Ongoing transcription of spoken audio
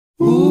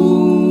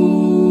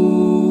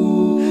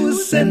Ooh,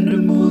 send a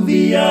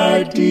movie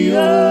idea.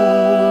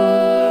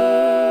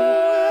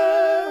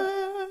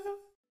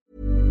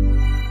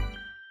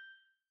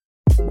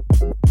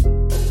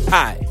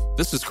 Hi,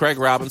 this is Craig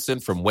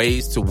Robinson from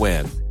Ways to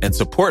Win, and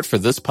support for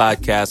this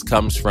podcast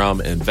comes from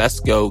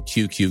Invesco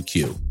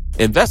QQQ.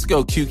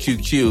 Invesco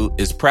QQQ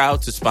is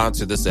proud to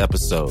sponsor this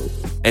episode,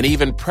 and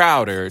even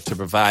prouder to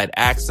provide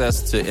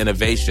access to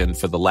innovation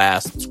for the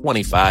last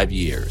 25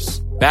 years.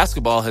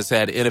 Basketball has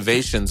had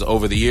innovations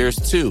over the years,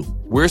 too.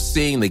 We're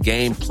seeing the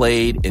game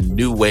played in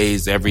new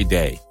ways every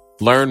day.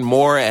 Learn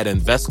more at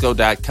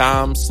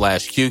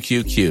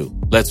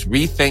Invesco.com/QQQ. Let's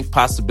rethink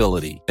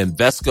possibility.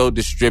 Invesco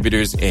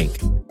Distributors,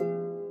 Inc.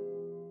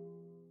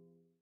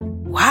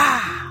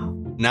 Wow.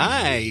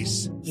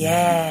 Nice.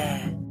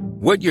 Yeah.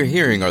 What you're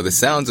hearing are the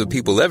sounds of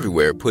people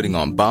everywhere putting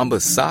on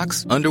Bombas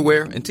socks,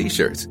 underwear, and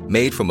T-shirts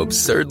made from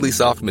absurdly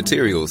soft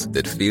materials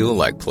that feel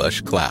like plush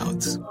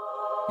clouds.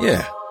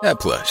 Yeah, that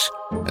plush.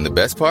 And the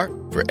best part?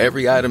 For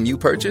every item you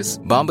purchase,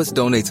 Bombas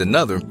donates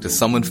another to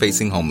someone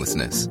facing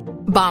homelessness.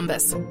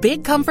 Bombas.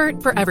 Big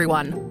comfort for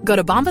everyone. Go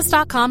to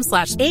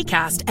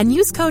bombas.com/ACAST and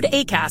use code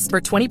ACAST for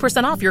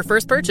 20% off your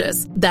first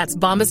purchase. That's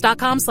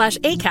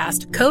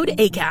bombas.com/ACAST. Code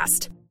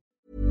ACAST.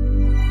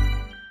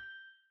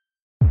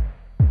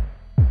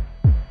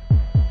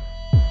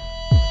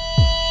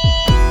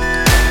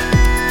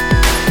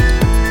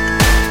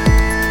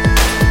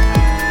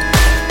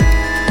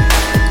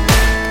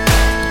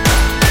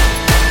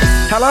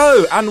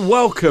 Hello and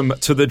welcome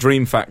to The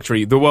Dream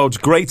Factory, the world's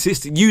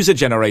greatest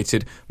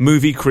user-generated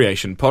movie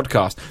creation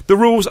podcast. The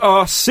rules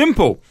are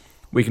simple.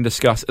 We can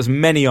discuss as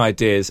many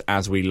ideas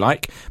as we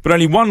like, but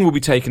only one will be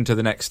taken to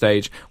the next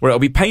stage, where it'll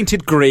be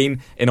painted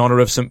green in honour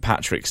of St.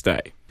 Patrick's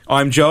Day.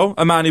 I'm Joel,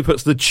 a man who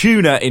puts the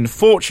tuna in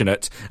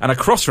fortunate, and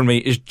across from me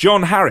is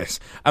John Harris,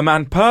 a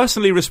man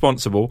personally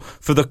responsible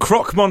for the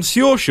Croque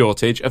Monsieur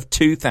shortage of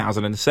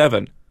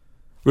 2007.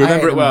 We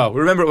remember it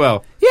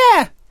well.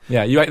 Yeah.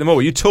 Yeah, you ate them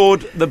all. You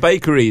toured the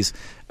bakeries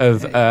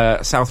of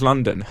South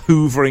London,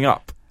 hoovering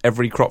up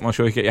every croque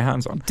monsieur you could get your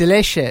hands on.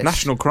 Delicious.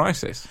 National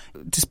crisis.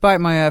 Despite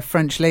my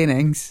French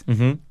leanings,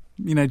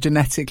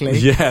 genetically.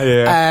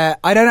 Yeah.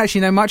 I don't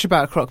actually know much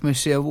about croque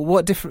monsieur.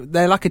 What different?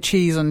 They're like a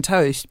cheese on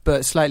toast,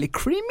 but slightly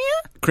creamier?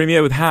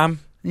 Creamier with ham.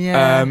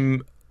 Yeah.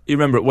 You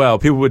remember it well.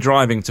 People were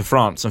driving to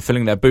France and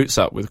filling their boots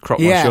up with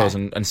croque monsieurs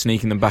and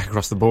sneaking them back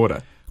across the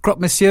border. Croque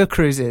monsieur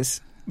cruises.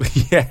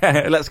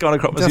 Yeah, let's go on a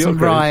croque monsieur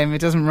cruise.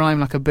 It doesn't rhyme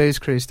like a booze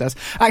cruise does.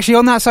 Actually,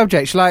 on that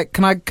subject,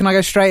 can I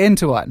go straight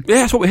into one? Yeah,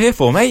 that's what we're here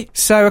for, mate.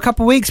 So a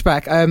couple of weeks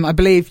back, I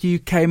believe you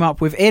came up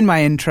with, in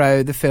my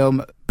intro, the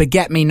film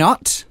Beget Me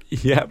Not.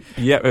 Yep.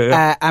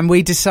 And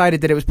we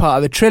decided that it was part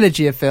of a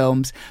trilogy of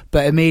films,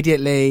 but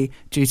immediately,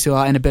 due to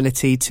our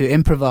inability to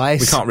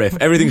improvise... We can't riff.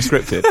 Everything's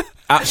scripted.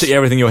 Absolutely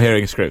everything you're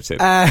hearing is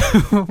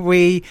scripted.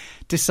 We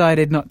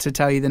decided not to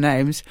tell you the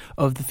names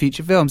of the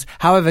future films.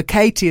 However,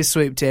 Katie has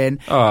swooped in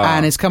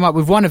and has come up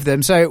with one of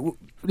them. So,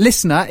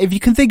 listener, if you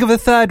can think of a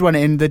third one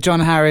in the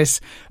John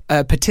Harris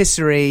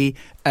patisserie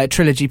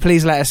trilogy,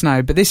 please let us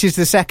know. But this is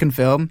the second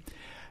film.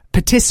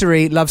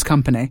 Patisserie Loves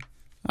Company.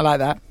 I like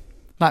that.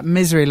 Like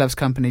Misery Loves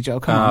Company,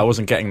 Joel. Come on. I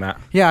wasn't getting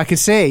that. Yeah, I could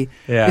see.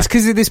 Yeah. It's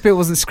because this bit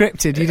wasn't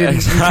scripted. You didn't.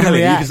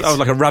 Exactly. I was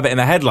like a rabbit in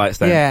the headlights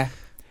then. Yeah.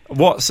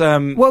 What's I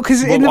don't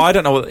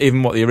know what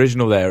the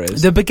original there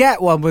is. The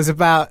baguette one was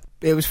about.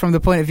 It was from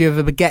the point of view of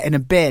a baguette in a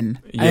bin,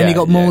 and then he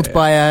got mauled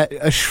by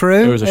a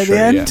shrew. It was a at shrew,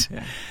 the end.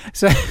 Yeah.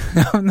 So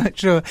I'm not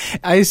sure.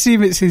 I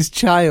assume it's his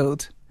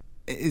child.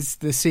 Is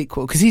the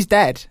sequel because he's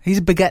dead. He's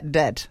a baguette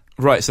dead.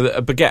 Right. So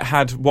a baguette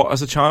had what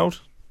as a child?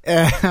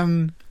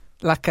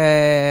 Like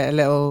a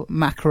little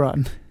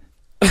macaron.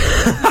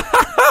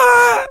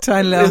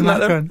 Tiny little Isn't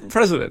macaron. That the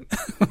president?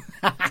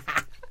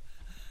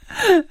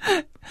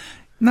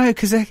 No,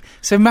 because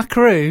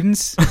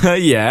macaroons.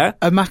 Yeah,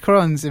 are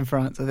macarons in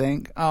France, I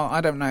think. Oh,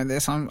 I don't know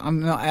this.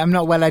 I'm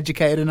not well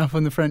educated enough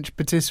on the French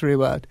patisserie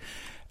world.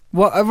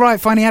 What? Right,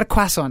 fine. He had a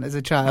croissant as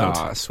a child.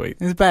 Oh, sweet.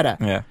 It's better.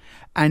 Yeah.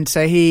 And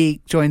so he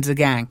joins a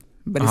gang,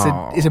 but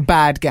it's a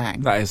bad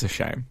gang. That is a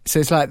shame. So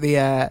it's like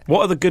the.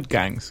 What are the good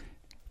gangs?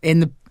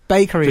 In the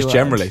bakery Just world.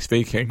 generally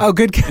speaking. Oh,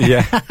 good gang.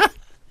 Yeah.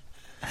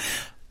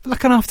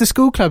 Like an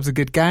after-school club's a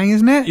good gang,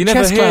 isn't it? You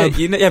never chess hear. club.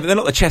 Yeah, but they're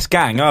not the chess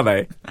gang, are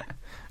they?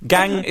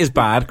 Gang is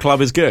bad,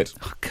 club is good.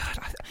 Oh God,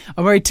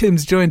 I'm worried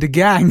Tim's joined a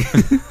gang.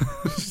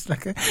 just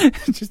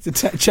a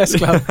chess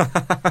club.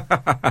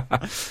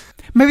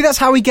 Maybe that's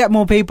how we get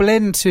more people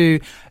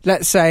into,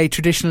 let's say,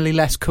 traditionally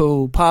less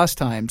cool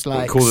pastimes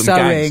like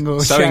sewing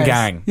or sewing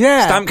gang.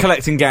 Yeah, stamp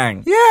collecting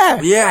gang.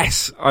 Yeah,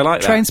 yes, I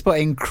like that. Train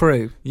spotting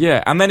crew.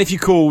 Yeah, and then if you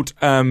called,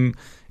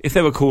 if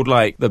they were called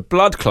like the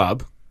Blood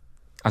Club,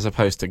 as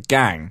opposed to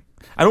gang,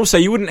 and also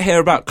you wouldn't hear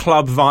about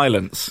club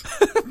violence.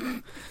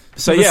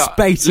 So yeah,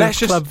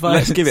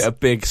 let's give it a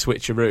big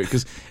switcheroo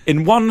because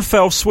in one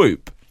fell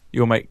swoop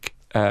you'll make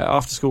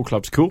after school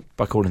clubs cool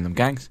by calling them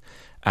gangs,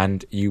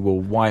 and you will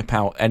wipe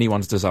out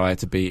anyone's desire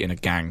to be in a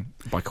gang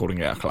by calling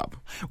it a club.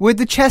 Would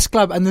the chess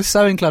club and the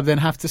sewing club then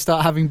have to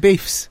start having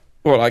beefs?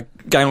 What, like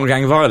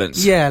gang-on-gang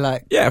violence? Yeah,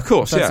 like Yeah, of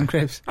course, Bloods yeah. and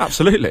Crips.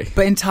 Absolutely.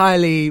 But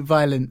entirely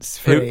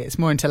violence-free. Who- It's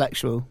more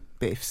intellectual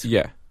beefs.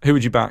 Yeah. Who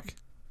would you back?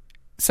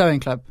 Sewing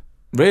Club.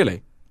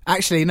 Really?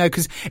 Actually, no,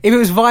 because if it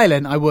was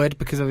violent, I would,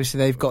 because obviously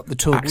they've got the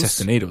tools. Access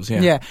to needles,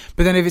 yeah. Yeah,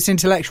 but then if it's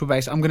intellectual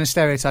based, I'm going to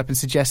stereotype and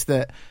suggest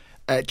that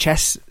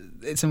chess.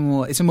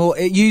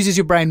 It uses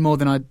your brain more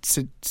than I'd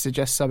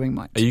suggest subbing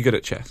might. Are you good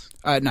at chess?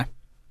 No.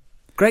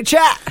 Great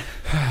chat.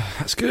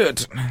 That's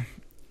good.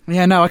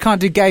 Yeah, no, I can't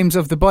do games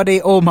of the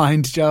body or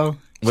mind, Joel.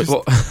 Wait,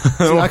 what?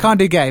 I can't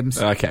do games.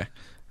 Okay.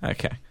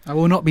 I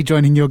will not be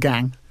joining your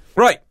gang.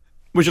 Right.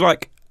 Would you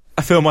like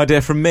a film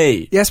idea from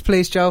me? Yes,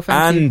 please, Joel.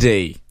 Thank you.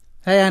 Andy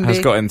Hey, Andy. has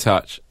got in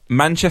touch.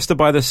 Manchester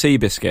by the Sea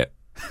biscuit.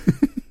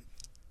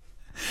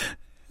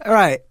 All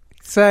right.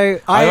 So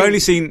I've only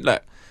seen...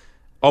 Look,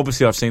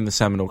 obviously, I've seen the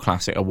seminal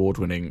classic,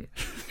 award-winning,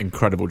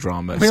 incredible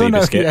drama, we all know,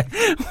 Seabiscuit.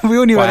 yeah. We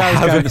all knew where But I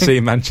that was haven't going.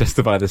 seen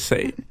Manchester by the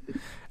Sea.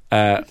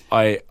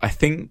 I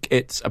think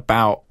it's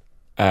about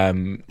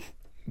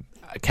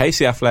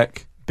Casey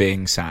Affleck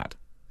being sad.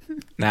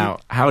 Now,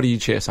 how do you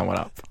cheer someone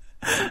up?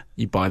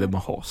 You buy them a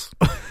horse.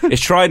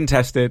 It's tried and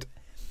tested.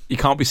 You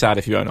can't be sad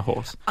if you own a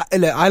horse.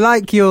 Look, I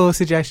like your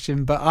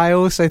suggestion, but I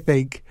also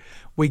think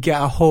we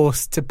get a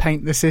horse to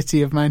paint the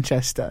city of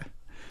Manchester.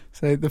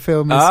 So the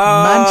film is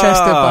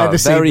Manchester by the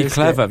Sea. Very biscuit.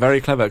 clever,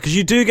 very clever. Because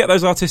you do get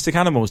those artistic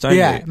animals, don't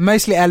Yeah, you?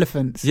 mostly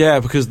elephants. Yeah,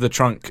 because the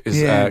trunk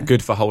is Yeah.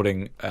 good for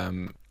holding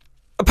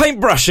a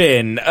paintbrush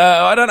in.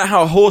 I don't know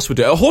how a horse would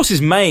do it. A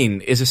horse's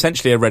mane is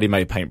essentially a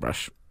ready-made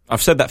paintbrush.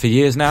 I've said that for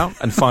years now,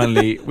 and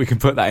finally we can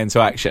put that into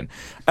action.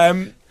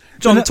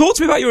 John, talk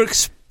to me about your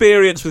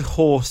experience with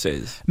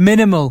horses.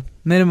 Minimal.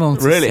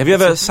 Really? Have you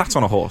ever sat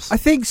on a horse? I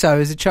think so,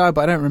 as a child,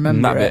 but I don't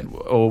remember That it.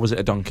 bit, or was it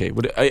a donkey?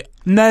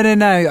 No.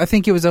 I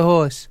think it was a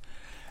horse.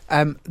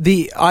 I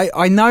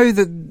know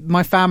that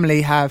my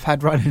family have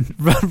had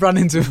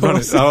run-ins with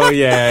horses. Oh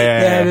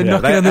yeah. they're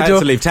knocking They on the had door.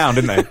 to leave town,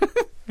 didn't they?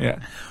 Yeah.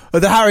 Oh,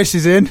 the Harris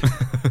is in.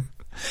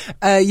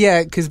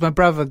 Yeah, because my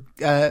brother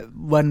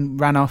one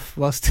ran off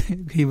whilst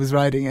he was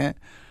riding it.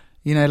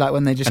 You know, like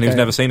when they just And he was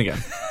go- never seen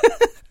again.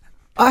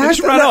 I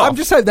just hope ran look, off. I'm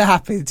just hope they're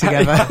happy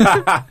together.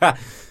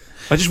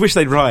 I just wish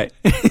they'd write.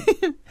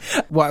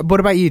 What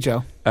about you,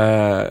 Joel?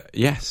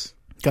 Yes.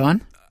 Go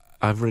on.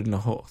 I've ridden a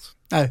horse.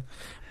 Oh,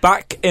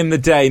 Back in the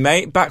day,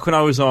 mate. Back when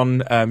I was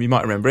on, you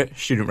might remember it,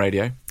 student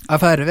radio.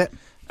 I've heard of it.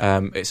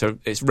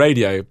 It's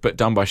radio, but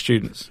done by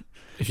students,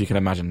 if you can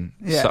imagine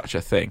Yeah. such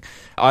a thing.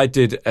 I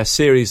did a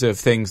series of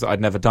things that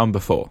I'd never done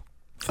before.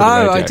 for the Oh,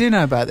 radio. I do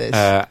know about this.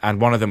 And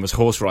one of them was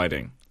horse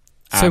riding.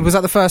 So And- was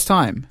that the first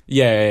time?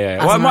 Yeah. As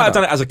Well, I an might have adult?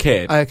 done it as a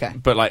kid. Okay.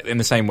 But like in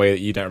the same way that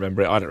you don't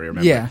remember it, I don't really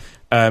remember Yeah.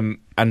 it.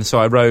 And so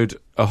I rode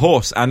a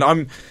horse, and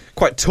I'm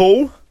quite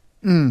tall,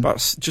 about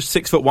just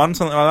 6'1",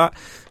 something like that.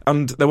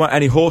 And there weren't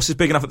any horses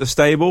big enough at the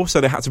stable,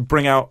 so they had to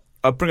bring a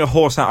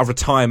horse out of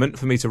retirement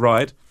for me to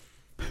ride.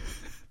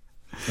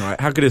 All right,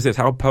 how good is this?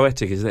 How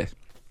poetic is this?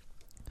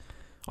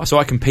 So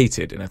I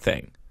competed in a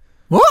thing.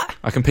 What?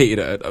 I competed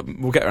at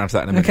we'll get around to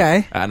that in a minute.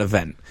 Okay. At an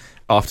event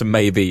after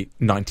maybe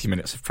 90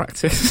 minutes of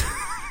practice.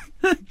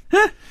 Oh,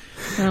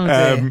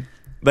 dear.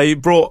 They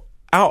brought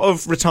out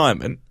of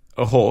retirement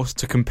a horse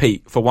to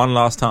compete for one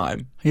last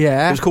time. It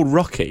Yeah. was called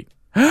Rocky.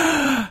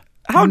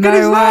 How good no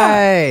is that?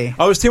 way.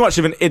 I was too much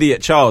of an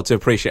idiot child to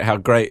appreciate how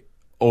great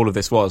all of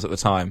this was at the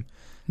time.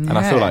 And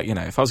I feel Yeah.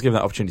 like, if I was given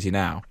that opportunity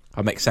now,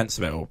 I'd make sense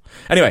of it all.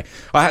 Anyway,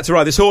 I had to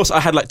ride this horse. I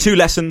had like 2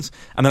 lessons,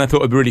 and then I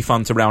thought it'd be really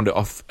fun to round it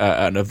off at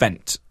an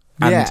event.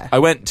 And Yeah. I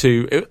went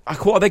to,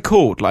 what are they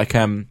called? Like,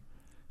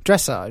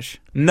 Dressage.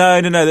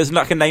 No. There's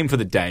like a name for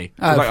the day.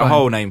 There's like fine. a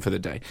whole name for the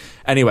day.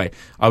 Anyway,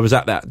 I was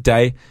at that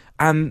day,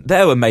 and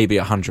there were maybe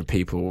 100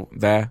 people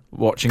there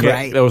watching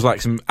Great. it. There was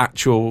like some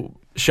actual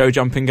show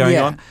jumping going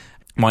Yeah. on.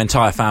 My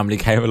entire family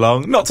came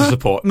along, not to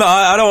support. No,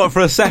 I don't want for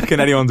a second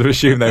anyone to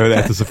assume they were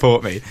there to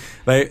support me.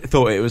 They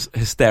thought it was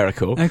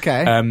hysterical.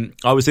 Okay.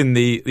 I was in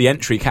the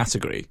entry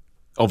category,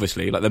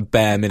 obviously, like the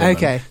bare minimum.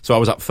 Okay. So I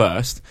was up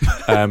first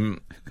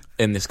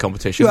in this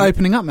competition. You're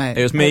opening up, mate.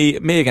 It was me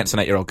against an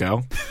 8-year-old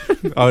girl.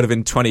 I would have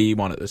been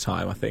 21 at the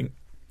time, I think.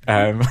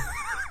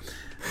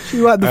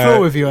 She wiped the floor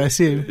with you, I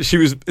assume. She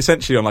was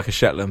essentially on like a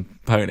Shetland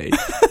pony.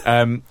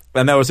 And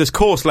there was this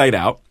course laid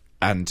out,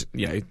 and,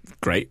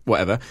 great,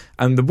 whatever.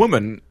 And the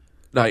woman,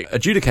 like,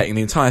 adjudicating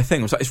the entire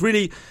thing was like, it's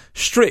really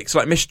strict,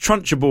 like, Miss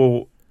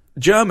Trunchable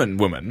German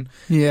woman.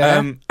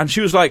 Yeah. And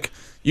she was like,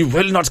 you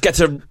will not get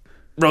a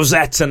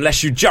rosette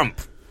unless you jump,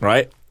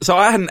 right? So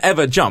I hadn't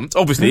ever jumped,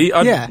 obviously.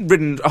 I'd Yeah.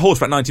 ridden a horse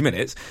for about 90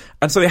 minutes.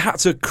 And so they had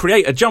to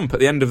create a jump at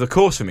the end of the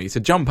course for me to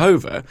jump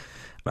over.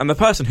 And the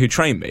person who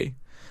trained me,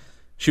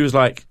 she was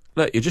like,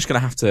 look, you're just going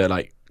to have to,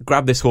 like,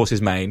 grab this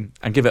horse's mane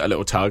and give it a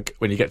little tug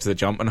when you get to the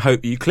jump and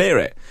hope you clear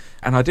it.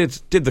 And I did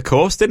the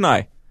course, didn't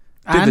I?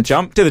 Did the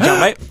jump,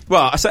 mate.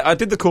 Well, I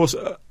did the course.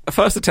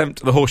 First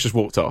attempt, the horse just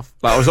walked off.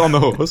 Like, I was on the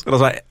horse, and I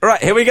was like,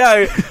 right, here we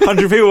go.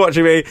 100 people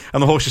watching me.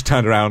 And the horse just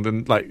turned around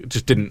and, like,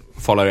 just didn't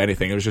follow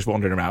anything. It was just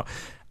wandering around.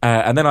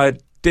 And then I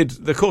did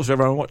the course with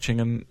everyone watching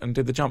and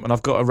did the jump. And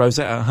I've got a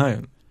rosette at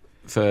home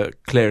for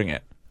clearing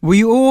it. Were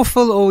you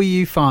awful or were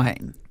you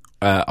fine?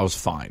 I was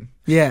fine.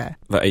 Yeah.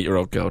 That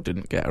 8-year-old girl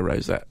didn't get a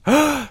rosette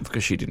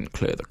because she didn't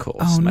clear the course.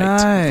 Oh, mate.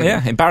 no.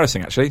 Yeah,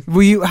 embarrassing actually.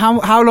 Were you?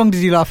 How long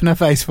did you laugh in her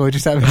face for?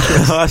 Just having.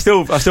 I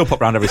still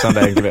pop round every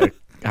Sunday and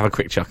have a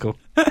quick chuckle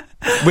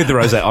with the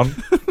rosette on.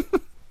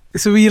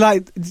 So were you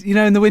like,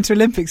 in the Winter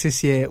Olympics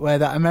this year, where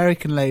that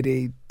American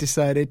lady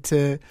decided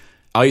to?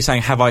 Are you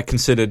saying have I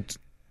considered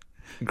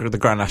the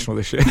Grand National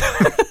this year?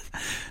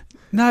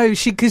 No,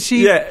 she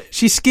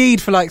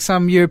skied for like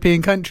some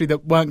European country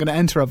that weren't going to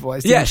enter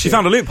otherwise. Yeah, she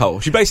found a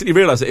loophole. She basically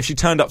realised that if she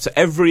turned up to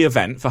every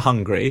event for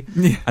Hungary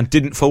and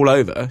didn't fall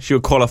over, she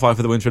would qualify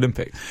for the Winter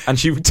Olympics. And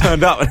she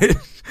turned up, and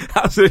it's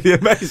absolutely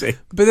amazing.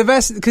 But the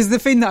best, because the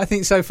thing that I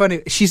think is so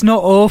funny, she's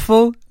not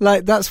awful.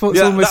 Like that's what's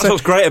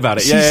what's great about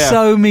it. She's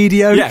so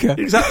mediocre. Yeah,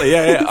 exactly.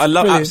 Yeah. I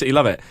absolutely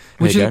love it.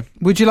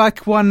 Would you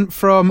like one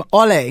from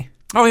Ollie?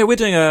 Oh yeah, we're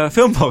doing a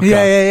film podcast.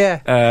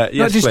 Yeah. Yes,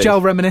 not just please.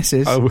 Joel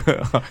reminisces.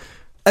 Oh,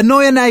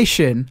 Annoya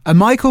Nation, a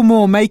Michael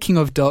Moore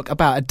making-of doc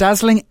about a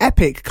dazzling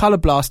epic colour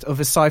blast of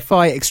a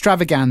sci-fi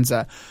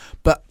extravaganza.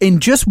 But in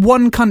just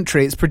one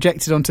country, it's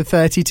projected onto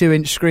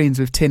 32-inch screens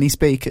with tinny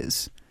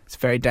speakers. It's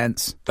very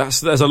dense.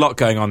 There's a lot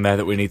going on there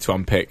that we need to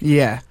unpick.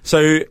 Yeah.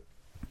 So,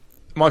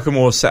 Michael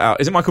Moore set out...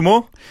 Is it Michael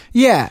Moore?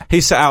 Yeah.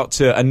 He set out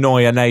to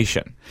annoy a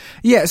nation.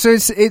 Yeah, so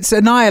it's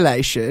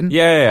Annihilation.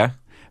 Yeah.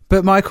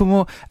 But Michael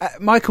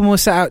Moore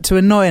set out to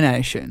annoy a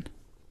nation.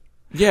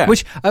 Yeah.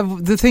 Which,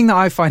 the thing that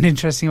I find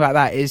interesting about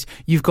that is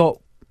you've got,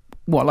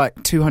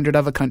 200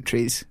 other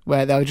countries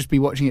where they'll just be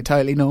watching it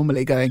totally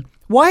normally going,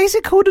 why is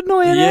it called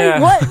Annoying Yeah.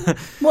 What?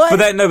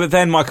 But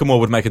then Michael Moore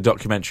would make a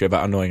documentary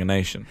about annoying a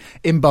nation.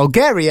 In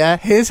Bulgaria,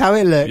 here's how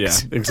it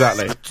looks. Yeah,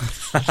 exactly.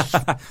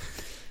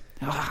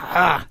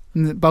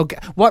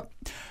 What?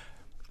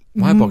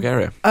 Why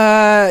Bulgaria?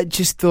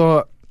 Just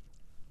thought...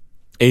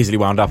 Easily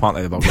wound up, aren't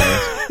they, the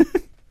Bulgarians?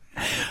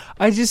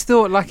 I just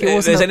thought like it wasn't...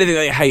 If there's anything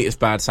they hate, it's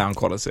bad sound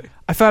quality.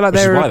 I felt like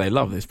Which is why they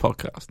love this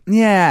podcast.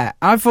 Yeah,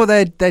 I thought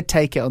they'd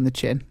take it on the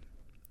chin.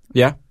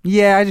 Yeah?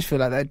 Yeah, I just feel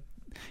like they'd...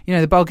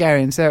 the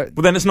Bulgarians, they're...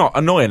 Well, then it's not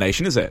Annoy a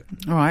Nation, is it?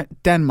 All right,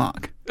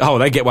 Denmark. Oh,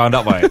 they get wound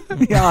up by it.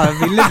 Yeah,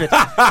 I'd be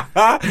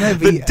livid.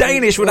 The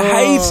Danish would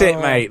hate it,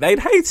 mate. They'd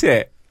hate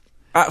it.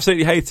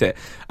 Absolutely hate it.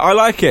 I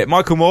like it.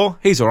 Michael Moore,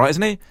 he's all right,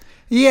 isn't he?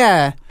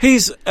 Yeah.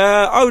 He's,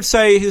 I would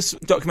say his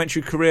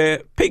documentary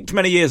career peaked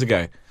many years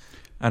ago.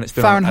 And it's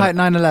been Fahrenheit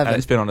 9/11. And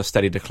it's been on a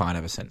steady decline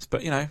ever since.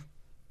 But,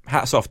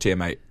 hats off to you,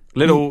 mate.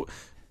 Little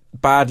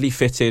badly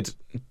fitted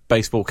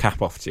baseball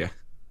cap off to you.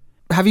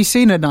 Have you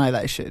seen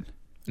Annihilation?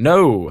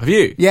 No. Have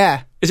you?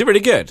 Yeah. Is it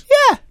really good?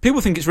 Yeah. People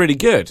think it's really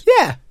good.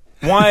 Yeah.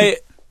 Why?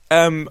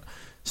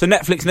 So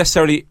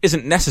Netflix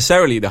isn't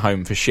necessarily the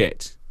home for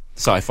shit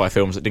sci-fi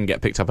films that didn't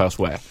get picked up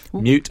elsewhere.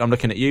 Mute, I'm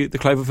looking at you. The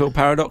Cloverfield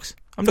Paradox.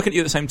 I'm looking at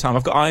you at the same time.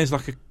 I've got eyes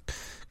like a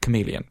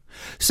chameleon.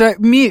 So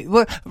Mute.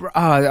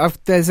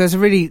 There's a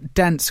really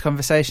dense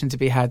conversation to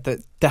be had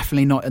that's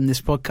definitely not in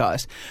this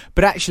podcast.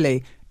 But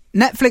actually,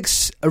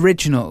 Netflix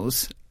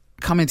originals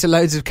come into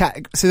loads of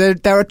so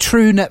there are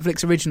true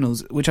Netflix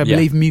originals, which I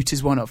believe Mute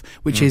is one of,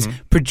 which is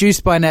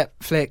produced by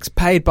Netflix,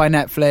 paid by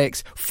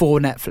Netflix, for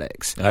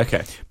Netflix.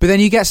 Okay. But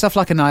then you get stuff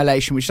like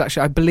Annihilation, which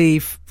actually I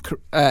believe,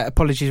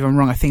 apologies if I'm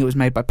wrong, I think it was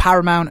made by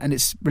Paramount and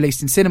it's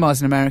released in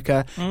cinemas in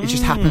America. It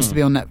just happens to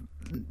be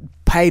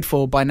paid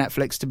for by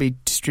Netflix to be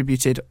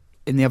distributed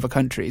in the other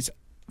countries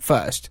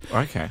first.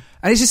 Okay.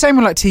 And it's the same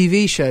with like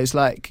TV shows,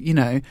 like,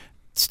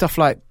 stuff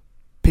like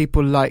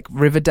people like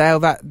Riverdale,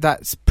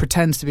 that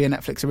pretends to be a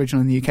Netflix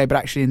original in the UK, but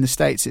actually in the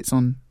States it's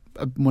on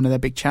one of their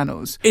big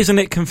channels. Isn't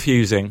it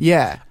confusing?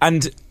 Yeah.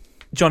 And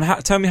John,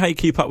 tell me how you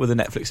keep up with the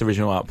Netflix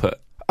original output.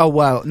 Oh,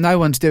 well, no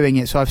one's doing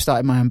it, so I've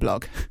started my own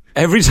blog.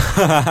 Every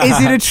time.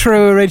 Is it a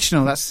true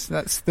original? That's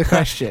the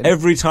question.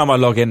 Every time I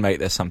log in, mate,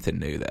 there's something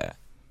new there.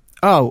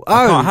 I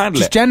can't handle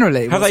just it.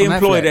 Generally, have they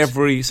employed Netflix?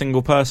 Every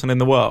single person in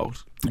the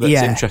world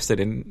that's interested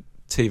in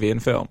TV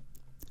and film?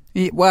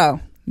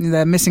 Well,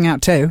 they're missing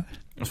out too.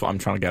 That's what I'm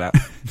trying to get at.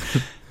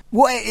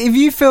 What if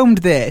you filmed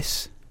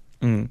this?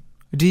 Do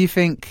you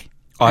think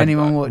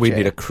anyone watch it? We'd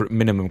need a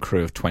minimum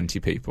crew of 20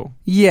 people.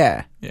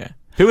 Yeah.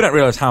 People don't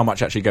realise how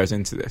much actually goes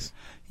into this.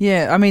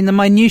 Yeah, I mean, the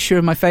minutiae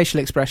of my facial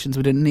expressions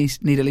would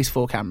need at least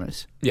 4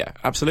 cameras. Yeah,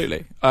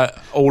 absolutely.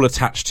 All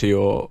attached to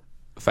your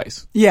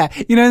face. Yeah,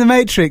 in The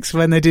Matrix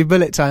when they do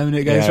bullet time and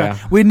it goes round.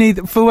 We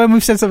need, for when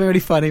we've said something really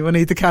funny, we'll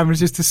need the cameras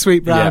just to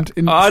sweep round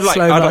in I'd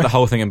slow like the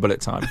whole thing in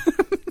bullet time.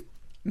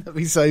 That'd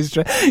be so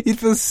strange. You'd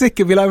feel sick.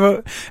 It'd be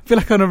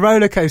like on a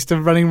roller coaster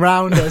running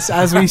round us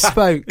as we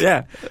spoke.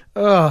 Yeah.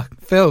 Oh,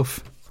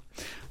 filth.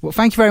 Well,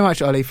 thank you very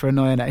much, Ollie, for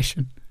Annoying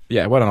Nation.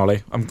 Yeah, well done,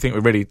 Ollie. I think we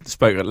really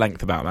spoke at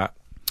length about that.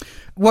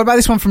 What about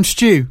this one from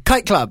Stu?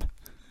 Kite Club.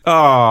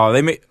 Oh,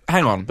 they meet.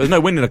 Hang on. There's no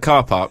wind in a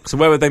car park, so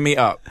where would they meet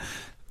up?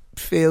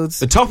 Fields.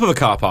 The top of a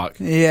car park.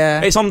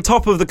 Yeah. It's on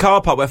top of the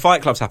car park where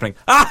Fight Club's happening.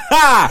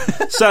 Aha!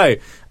 So,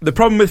 the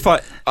problem with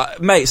Fight...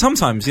 mate,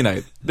 sometimes,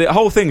 the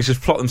whole things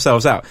just plot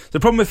themselves out. The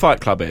problem with Fight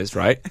Club is,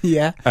 right?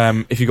 Yeah.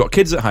 If you've got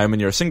kids at home and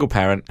you're a single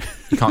parent,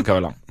 you can't go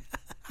along.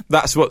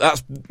 That's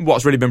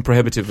what's really been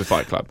prohibitive with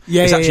Fight Club.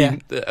 Yeah,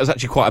 It's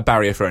actually quite a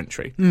barrier for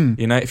entry.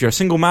 You know, if you're a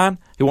single man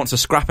who wants to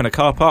scrap in a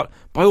car park,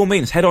 by all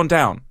means, head on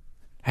down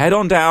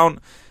and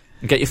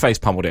get your face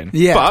pummeled in.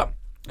 Yeah. But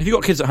if you've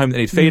got kids at home that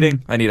need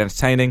feeding, they need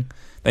entertaining,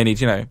 they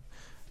need, you know,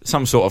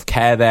 some sort of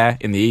care there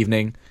in the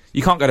evening,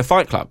 you can't go to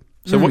Fight Club.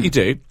 So what you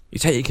do, you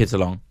take your kids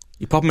along,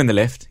 you pop them in the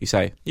lift, you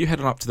say, you head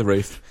on up to the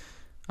roof,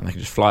 and they can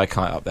just fly a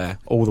kite up there,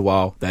 all the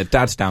while their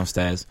dad's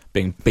downstairs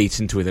being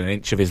beaten to within an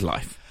inch of his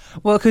life.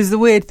 Well, because the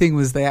weird thing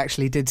was they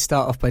actually did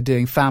start off by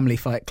doing Family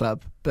Fight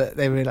Club, but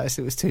they realised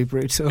it was too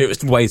brutal. It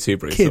was way too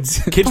brutal. Kids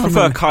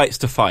prefer kites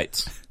to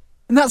fights.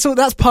 And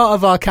that's part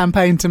of our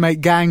campaign to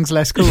make gangs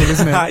less cool,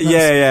 isn't it?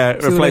 Yeah.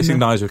 Replacing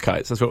knives with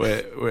kites. That's what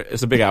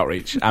it's a big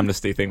outreach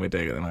amnesty thing we're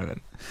doing at the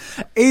moment.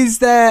 Is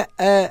there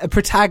a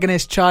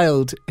protagonist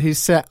child who's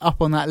set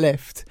up on that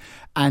lift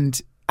and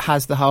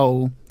has the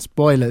whole,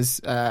 spoilers,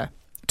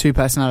 two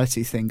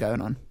personalities thing going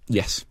on?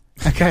 Yes.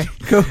 Okay,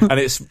 cool. And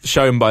it's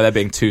shown by there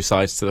being two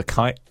sides to the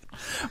kite.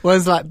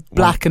 One's like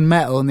black and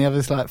metal, and the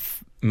other's like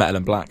metal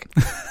and black.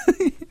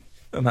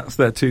 And that's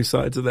their two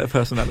sides of their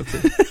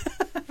personality.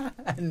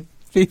 And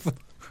people,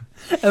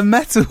 a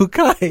metal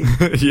kite.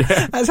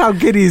 Yeah, that's how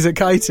good he is at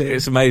kiting.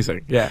 It's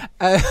amazing. Yeah,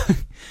 I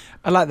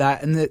like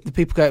that. And the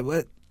people go,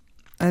 well,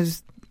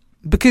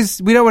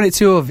 because we don't want it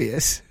too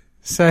obvious.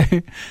 So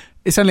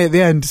it's only at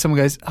the end someone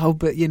goes, oh,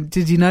 but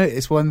did you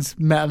notice one's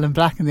metal and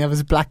black and the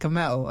other's black and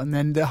metal? And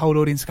then the whole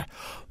audience go,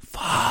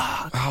 fuck,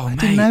 I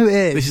didn't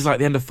notice. This is like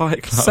the end of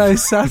Fight Club. So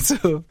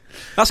subtle.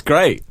 That's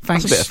great.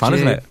 Thanks, that's a bit of fun, Stu.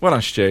 isn't it? Well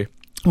done, Stu.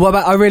 What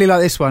about, I really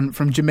like this one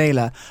from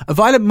Jamila. A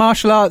violent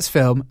martial arts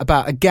film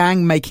about a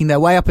gang making their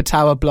way up a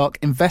tower block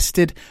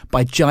infested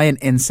by giant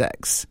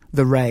insects.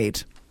 The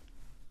Raid.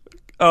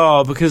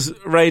 Oh, because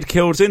Raid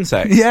kills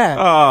insects? Yeah.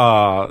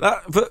 Oh,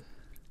 but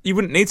you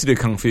wouldn't need to do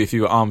Kung Fu if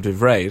you were armed with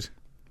Raid.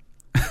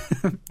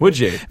 Would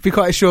you? It'd be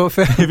quite a short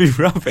film. It'd be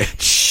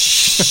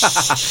rubbish.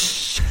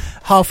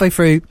 Halfway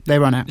through, they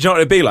run out. Do you know what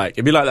it'd be like?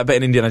 It'd be like that bit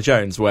in Indiana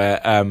Jones where,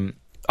 I'm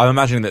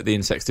imagining that the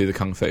insects do the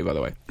Kung Fu, by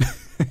the way.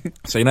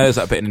 So you know there's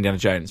that bit in Indiana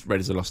Jones,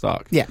 Raiders of the Lost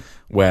Ark? Yeah.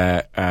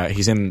 Where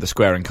he's in the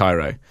square in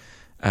Cairo,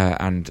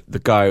 and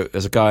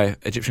there's a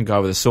Egyptian guy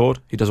with a sword.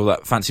 He does all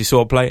that fancy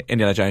sword play.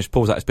 Indiana Jones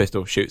pulls out his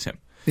pistol, shoots him.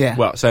 Yeah.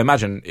 Well, so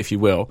imagine, if you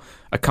will,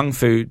 a Kung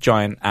Fu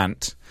giant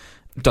ant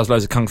does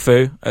loads of Kung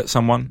Fu at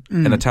someone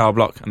in a tower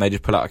block, and they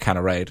just pull out a can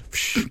of Raid.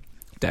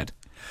 Dead.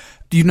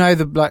 Do you know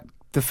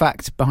the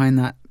fact behind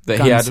that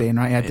gun scene,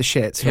 right? He had the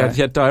shits.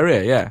 He had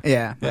diarrhea, yeah.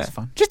 Yeah, that's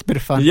fun. Just a bit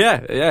of fun. Yeah,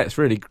 it's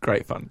really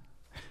great fun.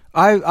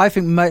 I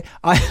think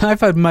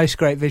I've heard most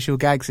great visual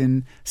gags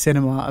in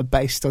cinema are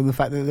based on the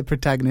fact that the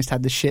protagonist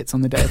had the shits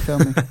on the day of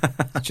filming.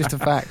 It's just a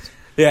fact.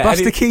 Yeah,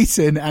 Buster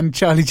Keaton and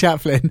Charlie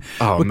Chaplin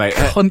were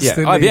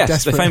constantly IBS.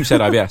 desperate. The fame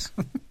said IBS.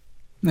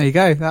 There you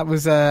go. That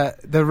was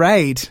The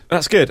Raid.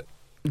 That's good.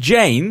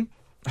 Jane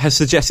has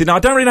suggested, now I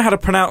don't really know how to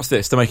pronounce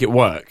this to make it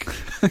work.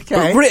 Okay.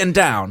 But written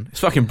down, it's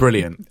fucking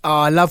brilliant. Oh,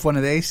 I love one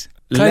of these.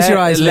 Close your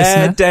eyes,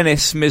 listener. Les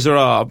Dennis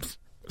Miserables.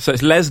 So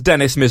it's Les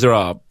Dennis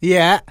Miserables.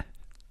 Yeah.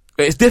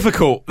 It's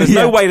difficult. There's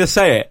no way to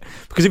say it.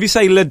 Because if you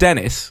say Le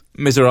Dennis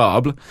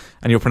Miserables,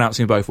 and you're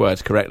pronouncing both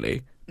words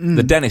correctly,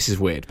 the Dennis is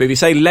weird. But if you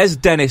say Les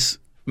Dennis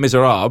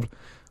Miserables,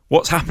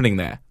 what's happening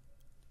there?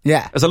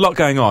 Yeah. There's a lot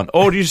going on.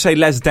 Or do you just say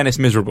Les Dennis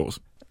Miserables?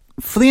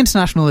 For the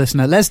international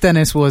listener, Les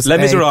Dennis was Les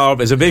Miserables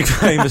is a big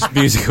famous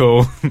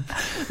musical.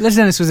 Les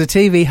Dennis was a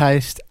TV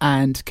host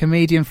and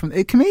comedian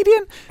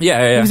comedian?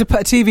 Yeah. He was a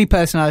TV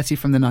personality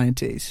from the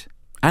 90s.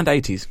 And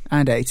 80s.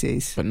 And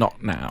 80s. But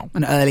not now.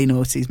 And early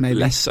noughties, maybe.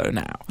 Less so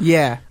now.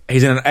 Yeah.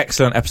 He's in an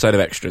excellent episode of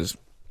Extras,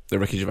 the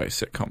Ricky Gervais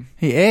sitcom.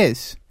 He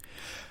is.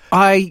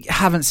 I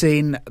haven't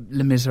seen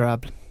Les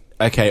Miserables.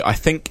 Okay, I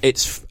think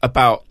it's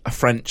about a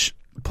French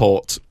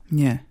port.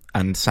 Yeah.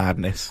 And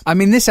sadness. I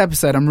mean, this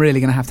episode, I'm really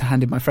going to have to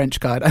hand in my French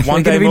card. I'm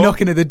going to be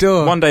knocking at the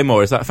door. One Day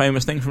More. Is that a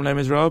famous thing from Les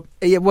Miserables?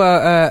 Yeah,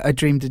 well, I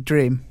Dreamed a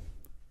Dream.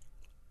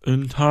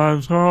 In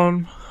times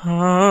on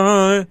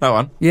high. That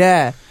one.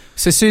 Yeah.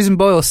 So Susan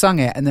Boyle sung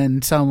it, and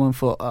then someone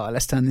thought, "Oh,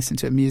 let's turn this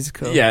into a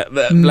musical." Yeah,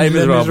 Les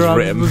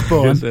Miserables was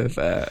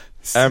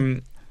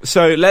born.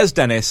 So Les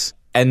Dennis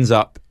ends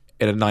up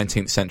in a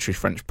 19th century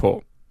French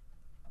port.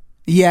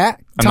 Yeah,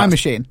 time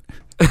machine.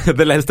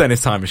 The Les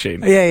Dennis time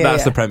machine. Yeah,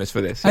 that's the premise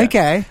for this. Yeah.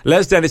 Okay.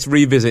 Les Dennis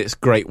revisits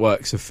great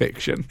works of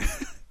fiction,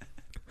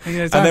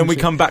 and then we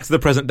come back to the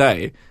present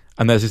day,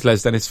 and there's this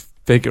Les Dennis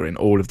figure in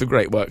all of the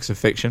great works of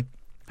fiction.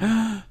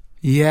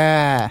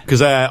 Yeah,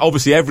 because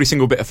obviously every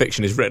single bit of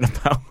fiction is written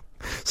about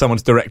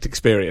someone's direct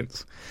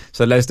experience.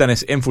 So Les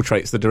Dennis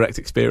infiltrates the direct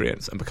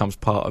experience and becomes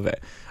part of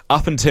it.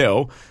 Up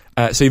until,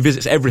 so he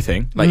visits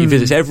everything. Like he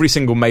visits every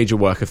single major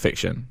work of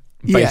fiction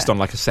based on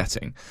like a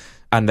setting.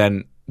 And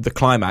then the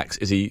climax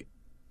is he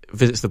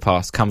visits the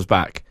past, comes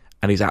back,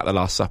 and he's at the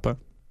Last Supper.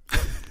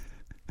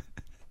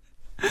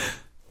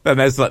 And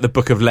there's like the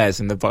Book of Les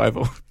in the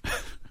Bible.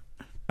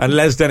 And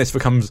Les Dennis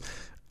becomes...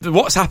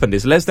 What's happened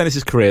is Les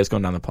Dennis's career has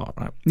gone down the pot,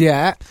 right?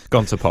 Yeah.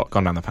 Gone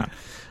down the pan.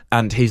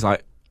 And he's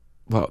like,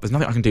 well, there's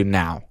nothing I can do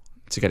now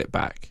to get it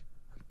back.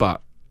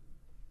 But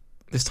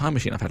this time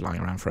machine I've had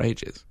lying around for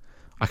ages.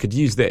 I could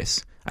use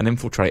this and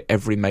infiltrate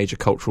every major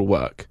cultural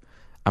work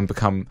and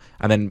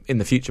then in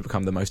the future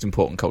become the most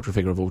important cultural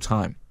figure of all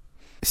time.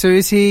 So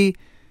is he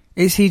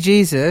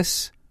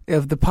Jesus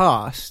of the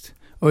past,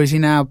 or is he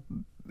now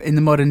in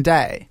the modern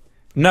day?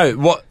 No,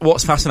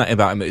 what's fascinating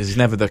about him is he's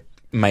never the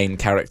main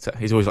character.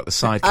 He's always like the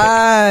sidekick.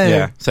 Oh.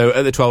 Yeah. So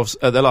at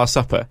the Last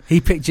Supper, He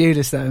picked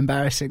Judas, though,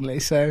 embarrassingly,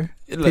 so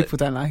people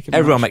don't like him.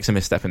 everyone much. makes a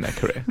misstep in their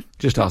career.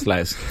 Just ask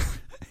Les.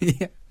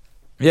 Yeah.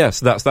 Yeah,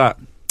 so that's that.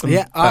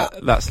 Yeah,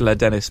 That's Le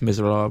Dennis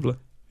Miserable.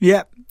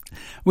 Yeah.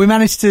 We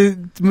managed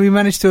to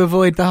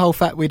avoid the whole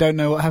fact we don't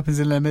know what happens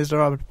in Les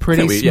Miserables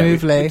pretty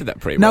smoothly. We did that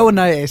pretty No well. one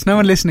noticed. No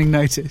one listening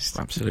noticed.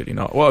 Absolutely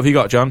not. What have you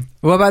got, John?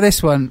 What about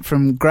this one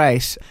from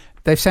Grace?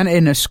 They've sent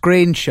in a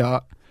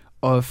screenshot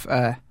of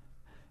a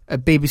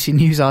BBC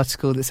News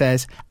article that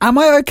says, "Am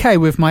I okay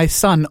with my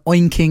son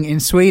oinking in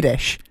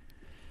Swedish?"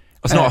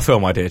 That's not a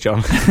film idea,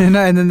 John.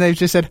 No, and then they've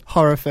just said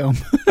horror film.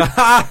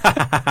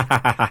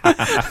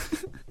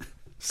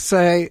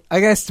 So I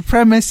guess the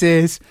premise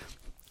is,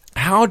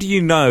 How do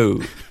you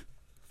know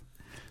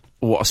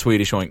what a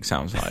Swedish oink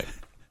sounds like?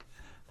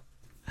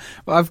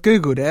 well, I've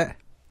googled it.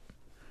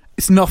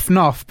 It's noff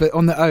noff, but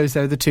on the O's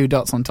there are the 2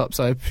 dots on top,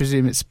 so I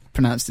presume it's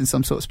pronounced in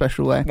some sort of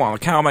special way. Well, a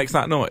cow makes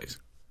that noise.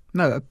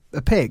 No,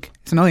 a pig.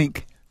 It's an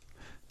oink.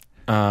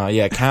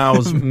 Yeah,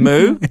 cows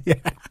moo. Yeah.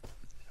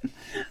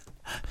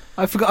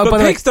 I forgot. But by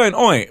the way, pigs don't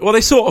oink. Well,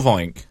 they sort of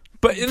oink.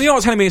 But you're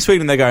not telling me in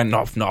Sweden they're going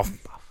noff noff.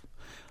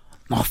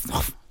 noff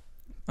noff.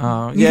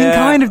 Yeah. You can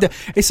kind of do.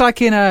 It's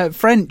like in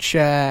French.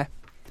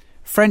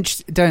 French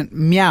don't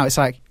meow. It's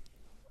like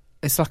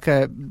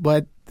a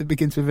word that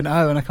begins with an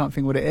O, and I can't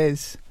think what it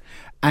is.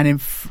 And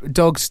in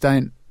dogs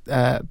don't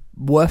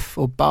woof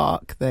or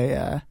bark.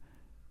 They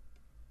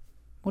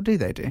what do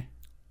they do?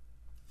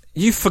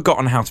 You've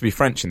forgotten how to be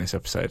French in this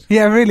episode.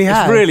 Yeah, I really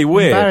have. It's really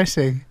weird.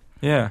 Embarrassing.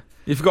 Yeah.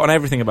 You've forgotten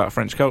everything about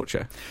French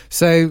culture.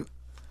 So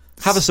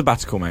Have a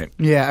sabbatical, mate.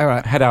 yeah, all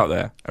right. Head out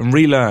there and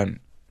relearn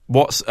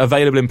what's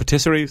available in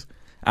patisseries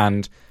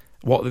and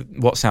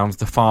what sounds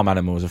the farm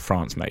animals of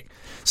France make.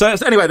 So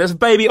anyway, there's a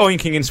baby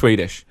oinking in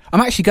Swedish.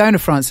 I'm actually going to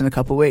France in a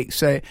couple of weeks,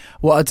 so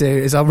what I'll do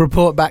is I'll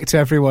report back to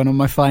everyone on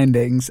my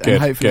findings,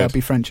 and hopefully I'll be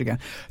French again.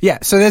 Yeah,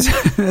 so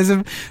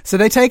so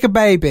they take a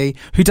baby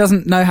who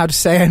doesn't know how to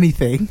say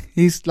anything.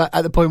 He's like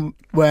at the point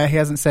where he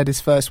hasn't said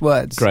his first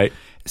words. Great.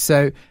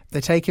 So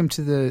they take him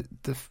to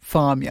the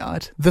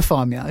farmyard. The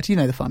farmyard, you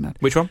know the farmyard.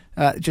 Which one?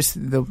 Just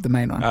the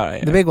main one. Oh,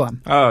 yeah. The big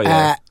one. Oh,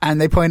 yeah. And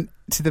they point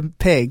to the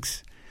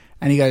pigs,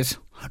 and he goes,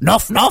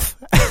 "Noff, noff."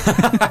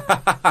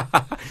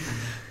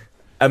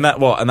 And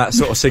that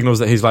sort of signals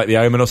that he's like the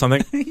Omen or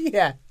something?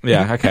 Yeah.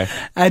 Yeah, okay.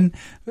 And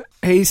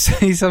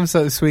he's some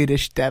sort of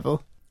Swedish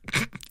devil.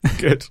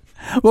 Good.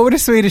 What would a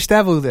Swedish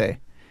devil do?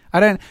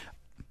 I don't...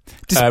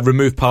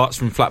 Remove parts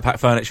from flat pack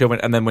furniture,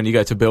 and then when you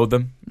go to build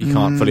them, you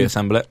can't fully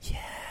assemble it. Yeah.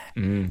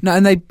 Mm. No,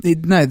 and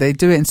they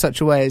do it in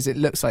such a way as it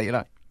looks like you're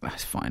like,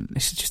 that's fine.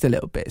 It's just a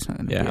little bit. It's not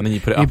gonna be... And then you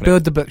put it You up.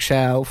 build the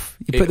bookshelf.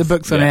 You put the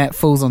books on it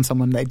falls on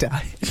someone, they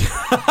die.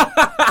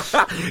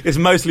 It's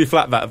mostly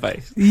flat back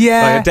based.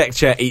 Yeah. Like a deck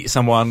chair eats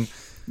someone.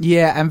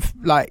 Yeah, and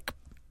like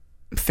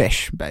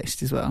fish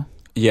based as well.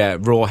 Yeah,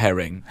 raw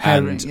herring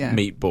and yeah.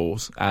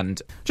 meatballs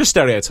and just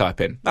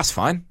stereotyping. That's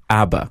fine.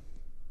 ABBA.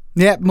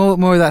 Yeah,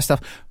 more of that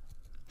stuff.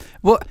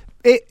 What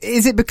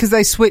is it because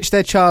they switched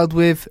their child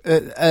with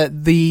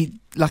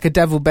like a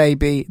devil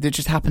baby that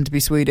just happened to be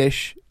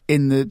Swedish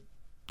in the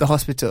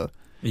hospital?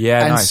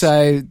 Yeah, and nice.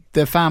 so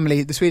the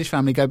Swedish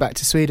family, go back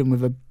to Sweden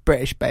with a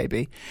British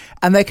baby,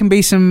 and there can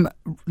be some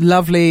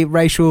lovely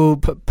racial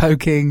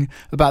poking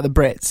about the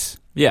Brits.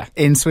 Yeah,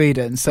 in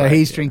Sweden. So right,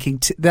 he's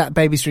drinking that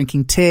baby's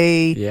drinking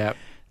tea. Yeah,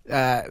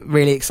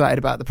 really excited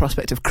about the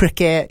prospect of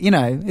cricket. You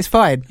know, it's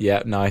fine.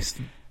 Yeah, nice.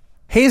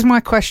 Here's my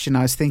question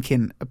I was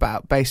thinking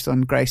about based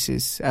on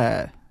Grace's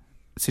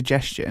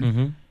suggestion.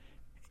 Mm-hmm.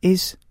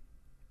 Is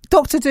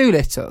Dr.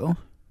 Dolittle,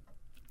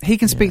 he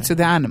can speak to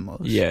the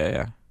animals.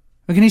 Yeah.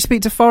 Or can he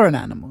speak to foreign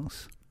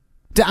animals?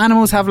 Do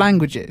animals have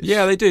languages?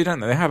 Yeah, they do, don't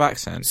they? They have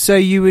accents. So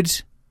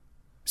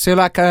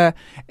like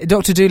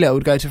Dr. Dolittle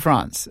would go to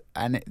France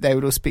and they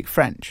would all speak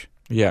French.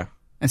 Yeah.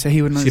 And so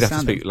he wouldn't So he'd understand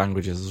have to speak them.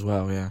 languages as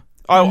well, yeah.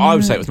 I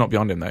would say it was not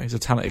beyond him, though. He's a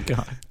talented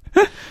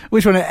guy.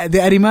 Which one? The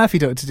Eddie Murphy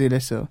Dr.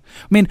 Dolittle?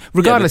 I mean,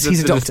 regardless,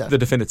 he's a doctor. The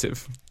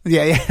definitive.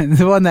 Yeah,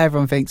 the one that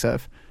everyone thinks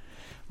of.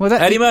 Well,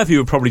 Eddie Murphy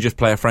would probably just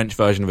play a French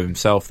version of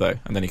himself, though,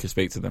 and then he could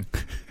speak to them.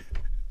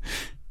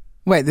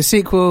 Wait, the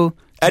sequel...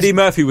 Eddie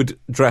Murphy would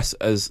dress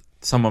as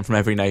someone from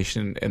every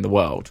nation in the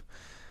world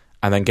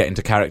and then get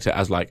into character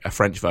as like a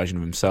French version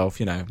of himself,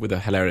 you know, with a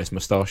hilarious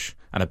moustache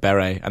and a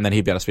beret, and then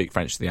he'd be able to speak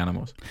French to the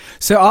animals.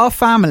 So our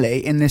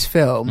family in this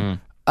film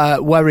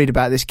worried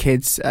about this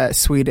kid's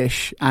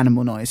Swedish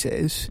animal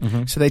noises,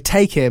 so they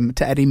take him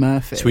to Eddie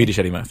Murphy. Swedish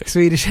Eddie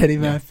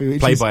Murphy.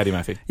 Which Played is, by Eddie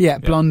Murphy. Yeah,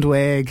 blonde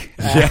wig.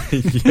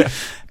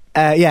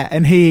 Yeah.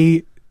 And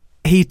he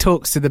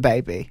talks to the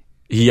baby.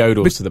 He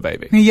yodels to the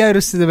baby. He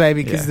yodels to the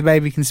baby because the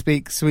baby can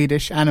speak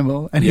Swedish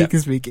animal and he can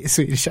speak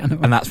Swedish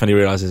animal. And that's when he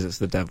realises it's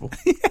the devil.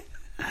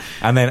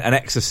 And then an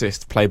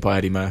exorcist played by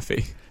Eddie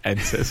Murphy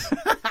enters.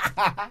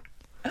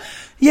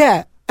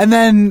 Yeah, and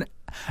then...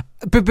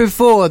 But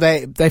before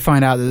they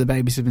find out that the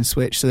babies have been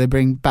switched, so they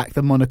bring back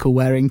the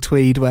monocle-wearing,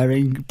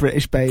 tweed-wearing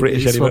British baby.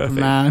 British Eddie swap them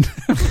Murphy. around.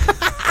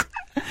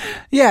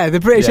 Yeah, the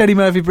British Eddie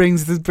Murphy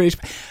brings the British...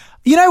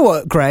 You know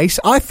what, Grace?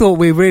 I thought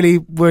we really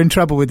were in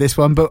trouble with this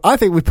one, but I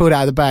think we pulled it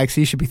out of the bag, so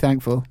you should be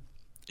thankful.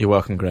 You're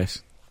welcome,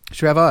 Grace.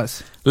 Should we have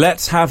ours?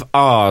 Let's have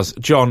ours.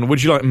 John,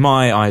 would you like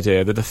my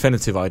idea, the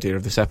definitive idea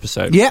of this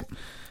episode? Yep.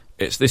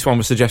 This one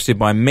was suggested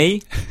by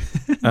me.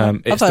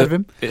 I've heard of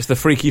him. It's the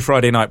Freaky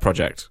Friday Night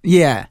Project.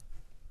 Yeah.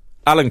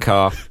 Alan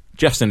Carr,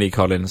 Justin Lee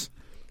Collins,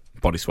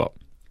 body swap.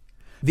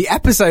 The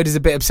episode is a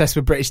bit obsessed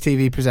with British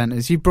TV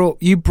presenters.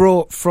 You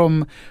brought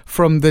from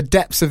the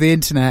depths of the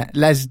internet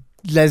Les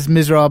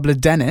Miserables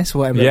Dennis,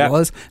 whatever it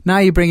was. Now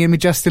you bring in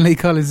with Justin Lee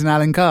Collins and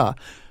Alan Carr.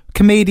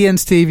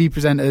 Comedians, TV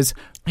presenters.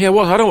 Yeah,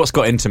 well, I don't know what's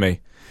got into me.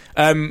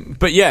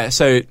 But yeah,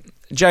 so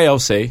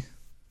JLC,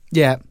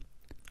 Yeah.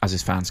 as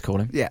his fans call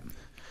him, Yeah.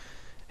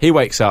 he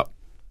wakes up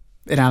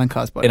In Alan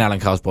Carr's body. in Alan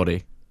Carr's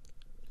body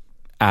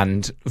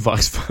and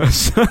vice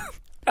versa.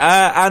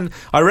 And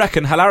I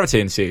reckon hilarity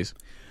ensues.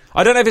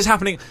 I don't know if it's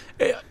happening.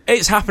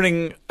 It's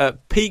happening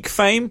at peak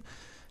fame.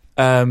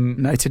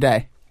 No,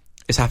 today.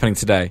 It's happening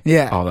today.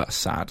 Yeah. Oh, that's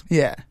sad.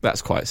 Yeah.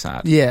 That's quite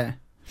sad. Yeah.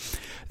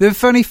 The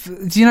funny...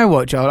 do you know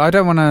what, Joel? I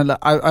don't want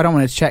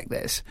to check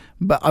this,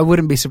 but I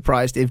wouldn't be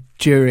surprised if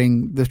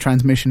during the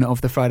transmission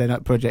of the Friday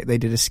Night Project they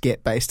did a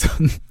skit based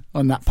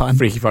on that pun.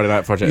 Freaky Friday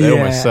Night Project. They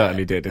almost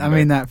certainly did. I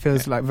mean, that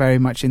feels like very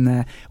much in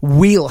their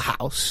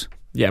wheelhouse.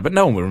 Yeah, but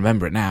no one will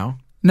remember it now.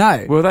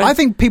 No. Will they? I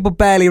think people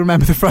barely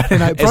remember the Friday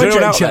Night Is there anyone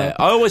Project out show. there?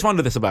 I always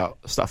wonder this about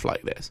stuff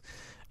like this.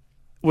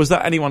 Was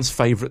that anyone's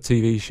favourite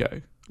TV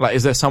show? Like,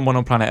 is there someone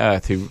on planet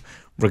Earth who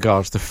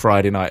regards the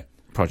Friday Night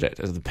Project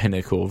as the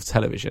pinnacle of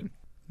television?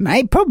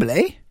 Mate,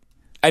 probably.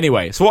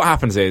 Anyway, so what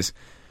happens is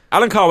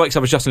Alan Carr wakes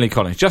up as Justin Lee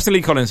Collins. Justin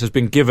Lee Collins has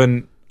been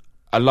given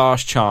a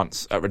last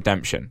chance at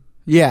redemption.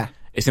 Yeah.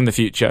 It's in the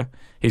future.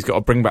 He's got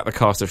to bring back the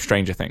cast of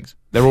Stranger Things.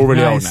 They're all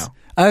really old Nice.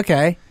 now.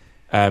 Okay.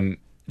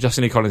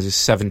 Justin Lee Collins is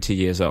 70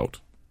 years old.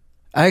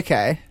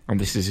 Okay. And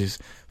this is his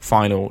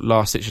final,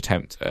 last-ditch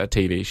attempt at a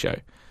TV show.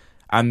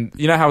 And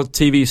you know how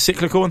TV is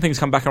cyclical and things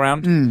come back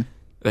around? Mm.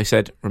 They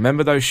said,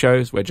 remember those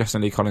shows where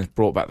Justin Lee Collins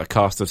brought back the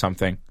cast of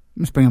something?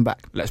 Let's bring them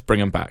back. Let's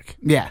bring them back.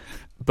 Yeah.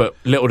 But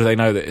little do they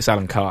know that it's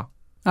Alan Carr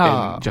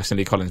Oh. in Justin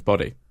Lee Collins'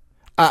 body.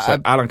 So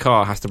Alan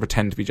Carr has to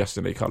pretend to be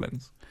Justin Lee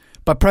Collins.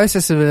 By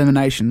process of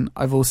elimination,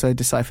 I've also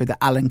deciphered that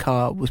Alan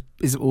Carr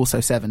is also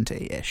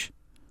 70-ish.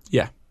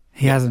 Yeah.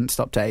 He hasn't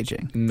stopped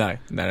aging. No.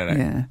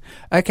 Yeah.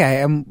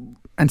 Okay,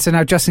 and so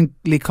now Justin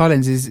Lee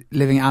Collins is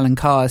living Alan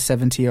Carr's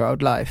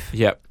 70-year-old life.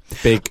 Yep.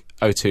 Big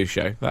O2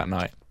 show that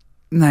night.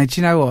 No,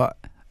 do you know what?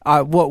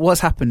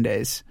 What's happened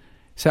is...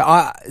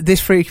 So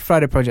this Freaky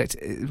Friday Project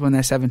is when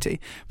they're 70.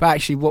 But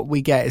actually what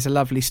we get is a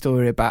lovely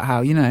story about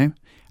how,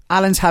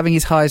 Alan's having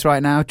his highs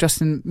right now.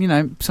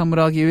 Justin, some would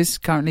argue is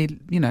currently,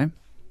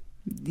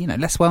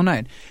 less well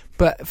known.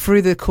 But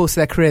through the course of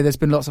their career, there's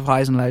been lots of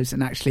highs and lows.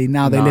 And actually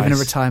now they live in a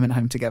retirement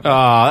home together.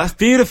 Oh, that's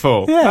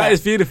beautiful. Yeah. That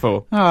is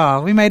beautiful.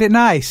 Oh, we made it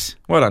nice.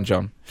 Well done,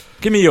 John.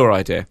 Give me your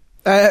idea.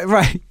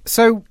 Right.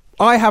 So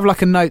I have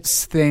like a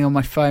notes thing on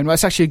my phone. Well,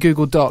 it's actually a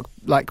Google Doc,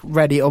 like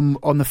ready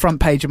on the front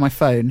page of my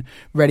phone,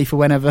 ready for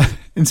whenever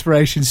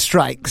inspiration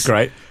strikes.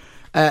 Great.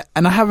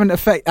 And I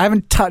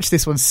haven't touched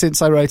this one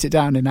since I wrote it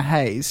down in a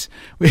haze.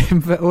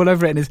 All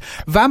I've written is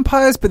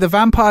vampires, but the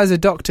vampires are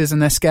doctors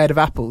and they're scared of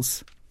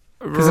apples.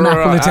 Because an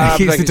apple attack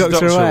keeps the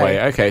doctor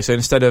away. Okay, so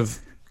instead of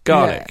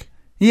garlic,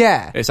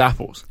 Yeah. it's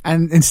apples.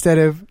 And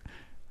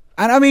and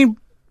I mean,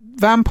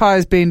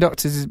 vampires being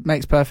doctors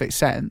makes perfect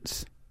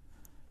sense.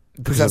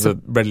 Because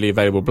of the readily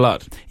available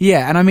blood.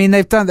 Yeah, and I mean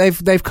they've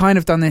kind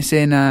of done this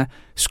in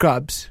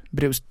Scrubs,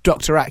 but it was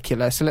Dr.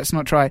 Acula, so let's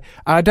not try.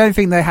 I don't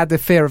think they had the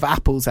fear of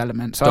apples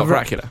element. So Dr.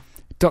 Acula.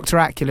 Dr.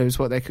 Acula is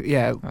what they could.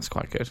 Yeah, That's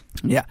quite good.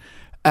 yeah.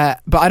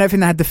 But I don't think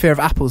they had the fear of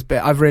apples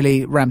bit. I've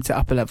really ramped it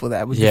up a level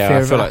there with the fear I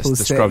of feel like apples.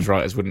 the Scrubs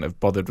writers wouldn't have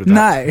bothered with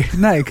that.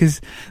 No, because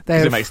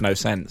Because it makes no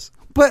sense.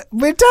 But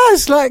it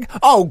does,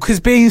 because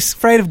being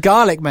afraid of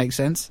garlic makes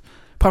sense.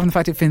 Apart from the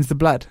fact it thins the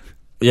blood.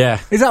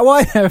 Yeah. Is that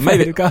why they're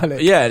afraid of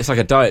garlic? Yeah, it's like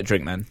a diet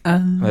drink then.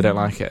 They don't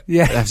like it.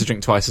 Yeah. They have to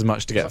drink twice as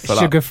much to get full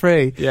up.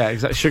 Sugar-free. Yeah,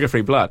 exactly.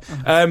 Sugar-free blood.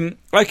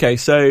 Okay,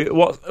 so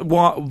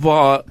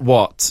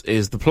what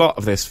is the plot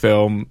of this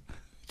film?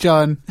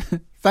 John,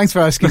 thanks for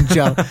asking,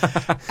 John.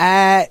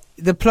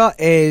 The plot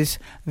is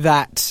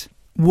that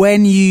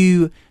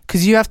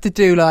because you have to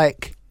do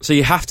So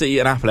you have to eat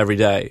an apple every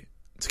day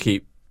to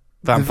keep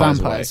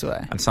vampires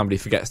away. And somebody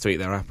forgets to eat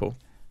their apple.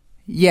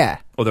 Yeah.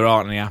 Or there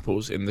aren't any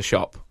apples in the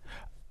shop.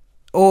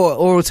 Or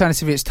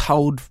alternatively, it's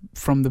told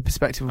from the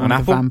perspective of one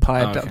of the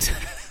vampire doctors.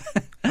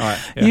 Right,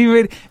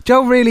 yeah.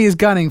 Joel really is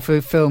gunning for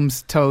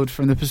films told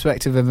from the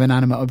perspective of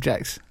inanimate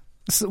objects.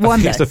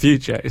 One day. It's the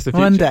future.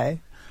 One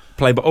day.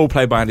 All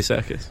played by Andy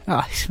Serkis.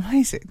 Oh, he's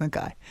amazing, that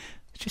guy.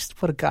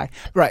 Just what a guy.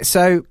 Right,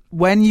 so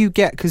when you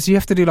because you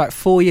have to do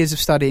 4 years of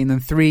study and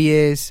then 3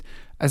 years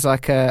as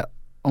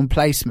on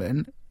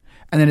placement,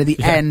 And then at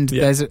the end,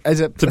 there's a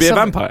to be a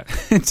vampire,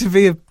 to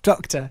be a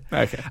doctor.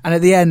 Okay. And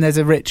at the end, there's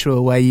a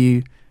ritual where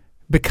you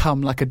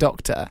become like a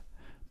doctor,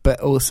 but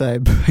also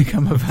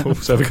become a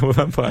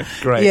vampire.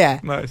 Great. Yeah.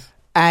 Nice.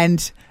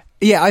 And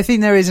yeah, I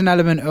think there is an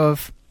element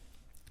of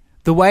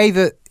the way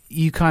that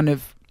you kind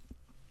of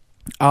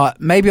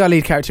maybe our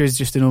lead character is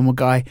just a normal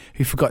guy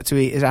who forgot to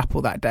eat his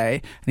apple that day,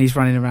 and he's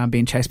running around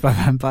being chased by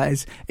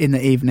vampires in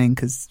the evening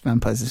because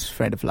vampires are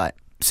afraid of light.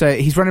 So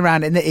he's running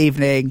around in the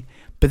evening,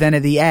 but then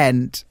at the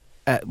end,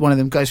 one of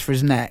them goes for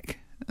his neck,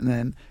 and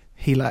then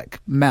he like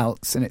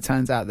melts, and it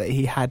turns out that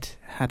he had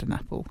an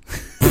apple.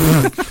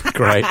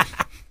 Great.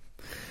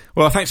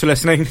 Well, thanks for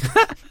listening.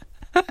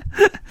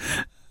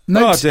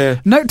 Note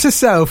to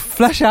self: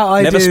 flesh out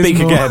ideas. Never speak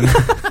more.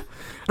 again.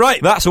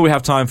 Right, that's all we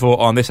have time for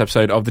on this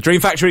episode of The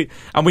Dream Factory,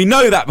 and we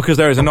know that because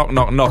there is a knock,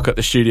 knock, knock at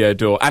the studio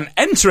door, and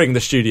entering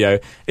the studio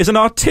is an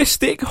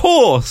artistic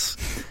horse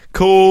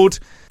called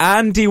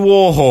Andy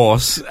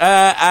Warhorse,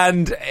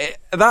 and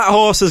that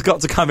horse has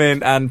got to come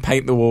in and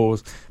paint the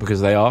walls because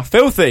they are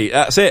filthy.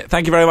 That's it.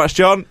 Thank you very much,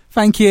 John.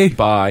 Thank you.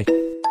 Bye.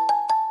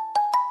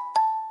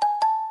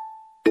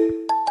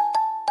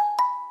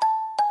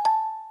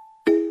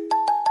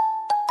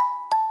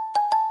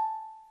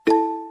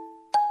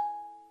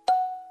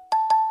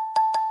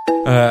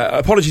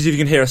 Apologies if you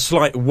can hear a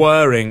slight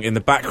whirring in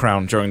the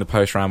background during the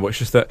post-ramble. It's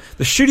just that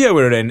the studio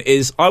we're in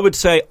is, I would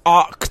say,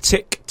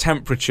 Arctic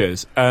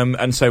temperatures.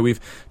 And so we've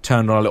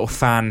turned on a little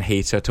fan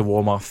heater to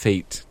warm our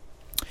feet.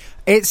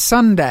 It's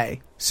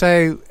Sunday.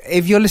 So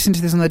if you're listening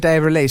to this on the day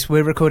of release,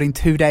 we're recording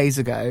 2 days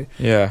ago.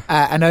 Yeah.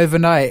 And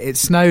overnight, it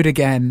snowed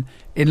again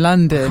in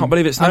London. I can't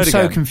believe it snowed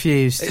again. I'm so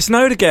confused. It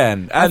snowed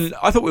again. And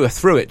I thought we were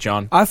through it,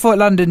 John. I thought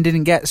London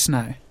didn't get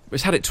snow.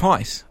 It's had it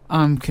twice.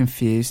 I'm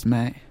confused,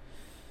 mate.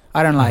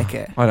 I don't like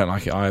it. I don't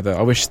like it either.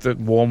 I wish that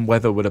warm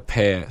weather would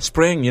appear.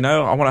 Spring, you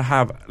know, I want to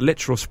have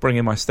literal spring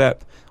in my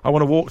step. I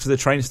want to walk to the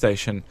train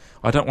station.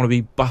 I don't want to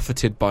be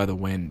buffeted by the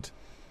wind.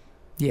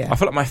 Yeah. I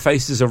feel like my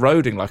face is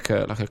eroding like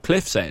a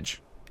cliff's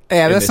edge.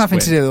 Yeah, but that's nothing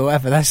to do with the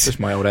weather. That's just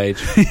my old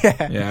age.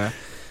 Yeah.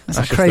 That's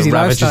a just crazy the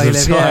ravages lifestyle you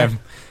of live,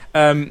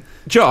 time.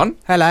 John.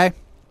 Hello.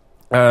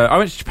 I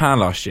went to Japan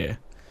last year.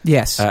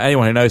 Yes.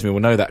 Anyone who knows me will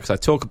know that because I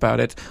talk about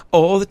it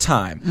all the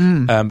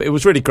time. But it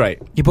was really great.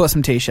 You bought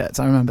some T-shirts,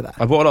 I remember that.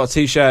 I bought a lot of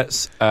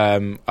T-shirts.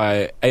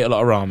 I ate a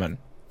lot of ramen.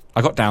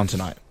 I got down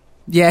tonight.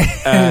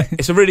 Yeah.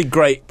 It's a really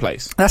great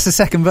place. That's the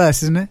second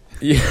verse, isn't it?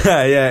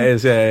 Yeah, it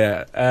is.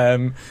 Yeah.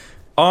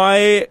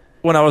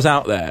 When I was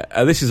out there,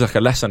 this is like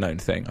a lesser known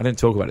thing. I didn't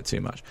talk about it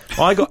too much.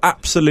 I got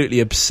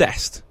absolutely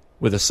obsessed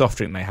with a soft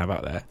drink they have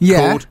out there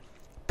called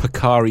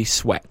Pocari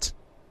Sweat.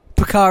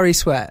 Pocari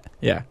Sweat?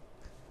 Yeah.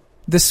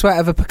 The sweat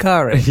of a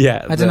Pocari?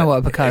 Yeah. I don't know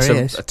what a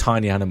Pocari is. A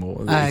tiny animal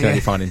that you can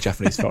only find in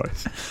Japanese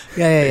forests.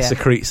 It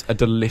secretes a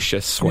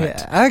delicious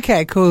sweat. Yeah.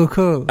 Okay, cool.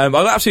 I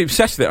got absolutely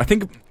obsessed with it. I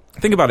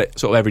think about it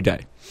sort of every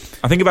day.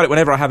 I think about it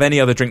whenever I have any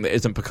other drink that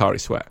isn't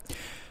Pocari Sweat.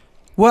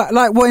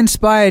 What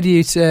inspired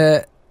you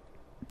to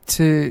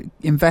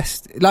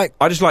invest? Like,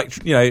 I just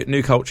like,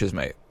 new cultures,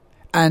 mate.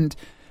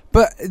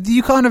 But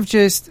you kind of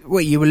just,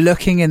 you were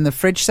looking in the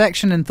fridge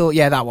section and thought,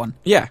 yeah, that one.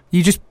 Yeah.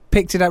 You just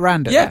picked it at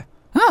random. Yeah.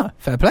 Oh,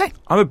 fair play.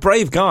 I'm a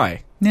brave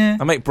guy. Yeah.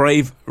 I make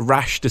brave,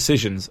 rash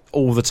decisions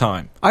all the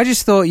time. I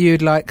just thought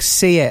you'd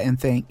see it and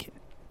think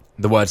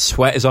the word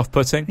sweat is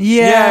off-putting.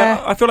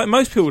 Yeah. I feel like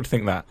most people would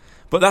think that.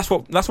 But that's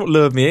what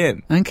lured me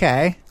in.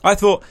 Okay. I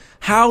thought,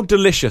 how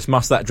delicious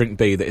must that drink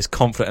be that is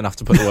confident enough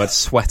to put the word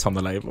sweat on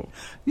the label?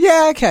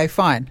 Yeah, okay,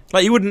 fine.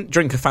 Like, you wouldn't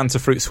drink a Fanta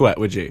Fruit Sweat,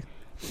 would you?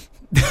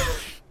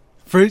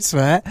 Fruit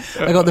Sweat?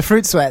 I got the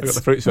Fruit Sweats. I got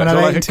the Fruit Sweats. I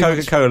like a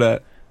Coca-Cola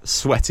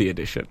sweaty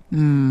edition.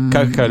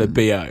 Coca-Cola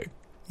BO.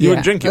 You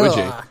wouldn't drink it, would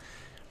you?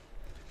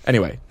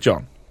 Anyway,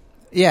 John.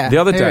 Yeah, the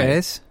other here day it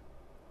is.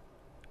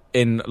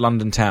 In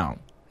London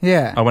town,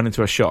 I went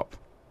into a shop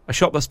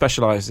that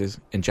specialises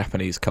in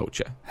Japanese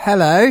culture.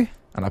 Hello.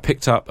 And I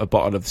picked up a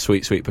bottle of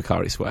sweet, sweet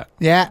Pocari Sweat.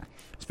 Yeah.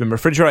 It's been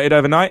refrigerated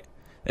overnight.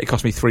 It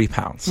cost me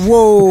 £3.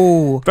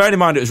 Whoa. Bearing in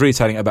mind it was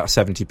retailing at about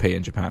 70p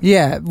in Japan.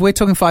 Yeah, we're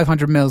talking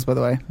 500 mils, by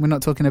the way. We're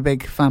not talking a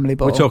big family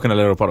bottle. We're talking a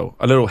little bottle,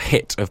 a little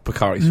hit of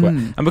Pocari Sweat.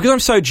 And because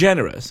I'm so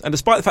generous, and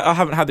despite the fact I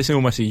haven't had this in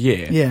almost a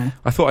year,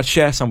 I thought I'd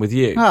share some with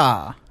you.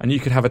 And you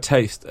could have a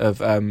taste of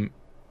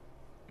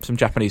some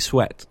Japanese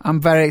sweat.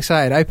 I'm very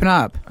excited. Open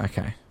up.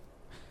 Okay.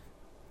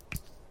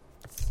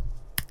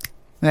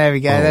 There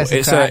we go.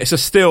 It's a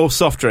still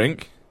soft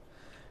drink.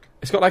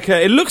 It's got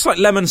it looks like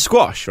lemon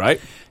squash,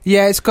 right?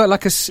 Yeah, it's got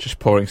like a... Just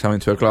pouring some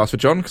into a glass for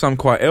John, because I'm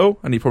quite ill,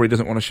 and he probably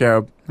doesn't want to share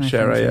a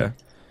bottle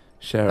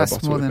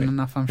That's more than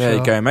enough, I'm sure. There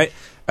you go, mate.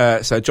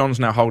 So John's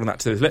now holding that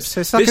to his lips.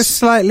 So it's like a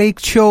slightly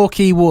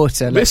chalky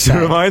water, let's say.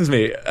 This reminds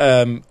me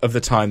of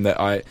the time that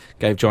I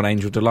gave John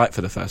Angel Delight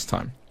for the first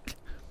time.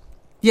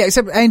 Yeah,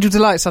 except Angel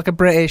Delight's like a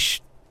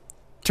British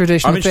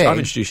traditional thing. I've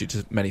introduced you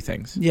to many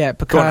things. Yeah,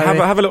 Go on,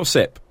 have a little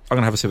sip. I'm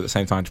going to have a sip at the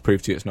same time to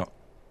prove to you it's not.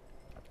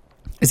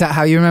 Is that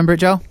how you remember it,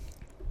 Joel?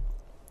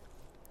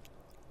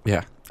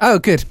 Yeah. Oh,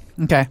 good.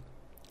 Okay.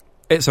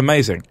 It's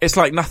amazing. It's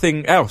like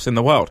nothing else in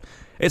the world.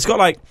 It's got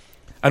like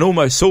an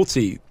almost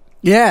salty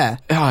Yeah.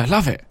 Oh, I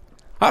love it.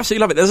 I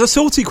absolutely love it. There's a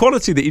salty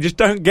quality that you just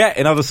don't get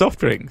in other soft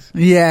drinks.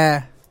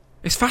 Yeah.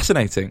 It's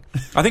fascinating.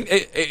 I think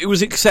it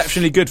was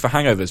exceptionally good for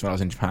hangovers when I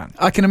was in Japan.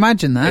 I can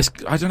imagine that.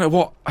 I don't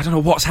know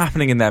what's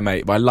happening in there,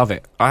 mate, but I love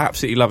it. I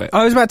absolutely love it.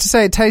 I was about to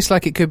say it tastes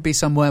like it could be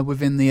somewhere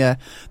within the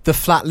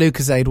flat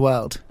Lucozade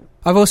world.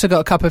 I've also got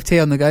a cup of tea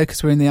on the go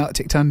because we're in the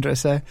Arctic tundra,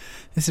 so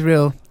it's a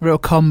real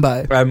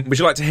combo. Would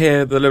you like to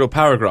hear the little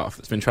paragraph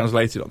that's been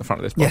translated on the front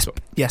of this bottle?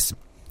 Yes.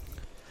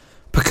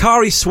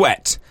 Pocari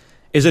Sweat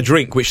is a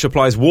drink which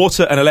supplies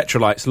water and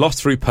electrolytes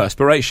lost through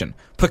perspiration.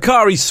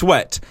 Pocari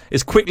Sweat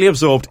is quickly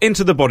absorbed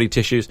into the body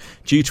tissues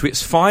due to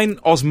its fine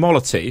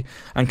osmolality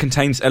and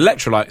contains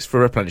electrolytes for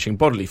replenishing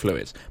bodily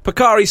fluids.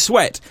 Pocari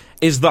Sweat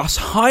is thus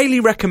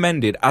highly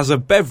recommended as a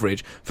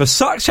beverage for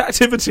such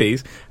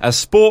activities as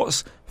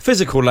sports,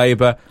 physical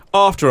labour,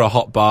 after a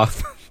hot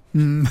bath.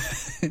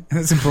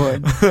 That's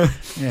important.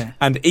 Yeah.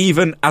 And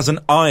even as an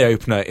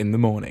eye-opener in the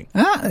morning.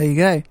 There you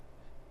go.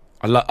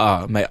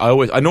 Mate,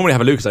 I normally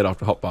have a Lucozade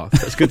after a hot bath.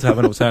 So it's good to have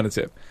an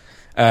alternative.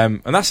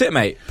 And that's it,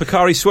 mate.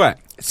 Pocari Sweat.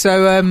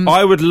 So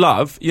I would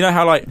love, you know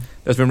how like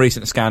there's been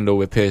recent scandal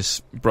with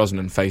Pierce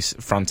Brosnan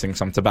fronting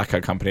some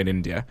tobacco company in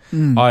India.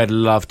 I'd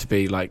love to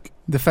be like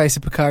the face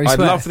of Pocari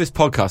Sweat. I'd love for this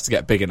podcast to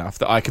get big enough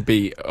that I could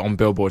be on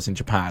billboards in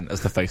Japan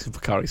as the face of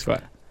Pocari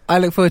Sweat. I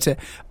look forward to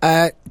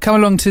it. Come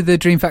along to the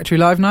Dream Factory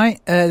Live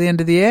night at the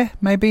end of the year,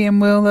 maybe, and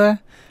we'll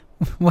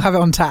have it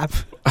on tap.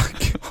 Oh,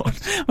 God.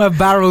 We'll have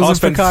barrels I'll of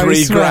spend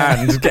Pocari Sweat.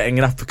 $3,000 getting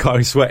enough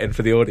Pocari Sweat in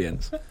for the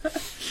audience.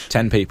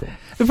 10 people.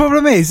 The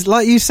problem is,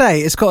 like you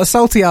say, it's got a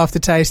salty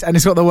aftertaste and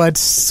it's got the word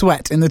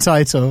sweat in the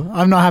title.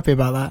 I'm not happy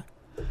about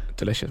that.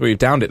 Delicious. Well, you've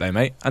downed it though,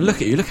 mate. And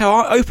look at you. Look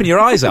how open your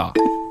eyes are.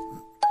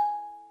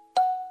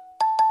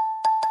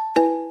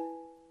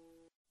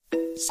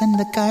 Send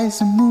the guys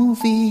a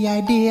movie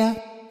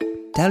idea.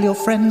 Tell your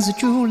friends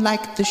that you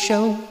like the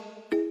show.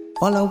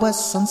 Follow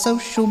us on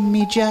social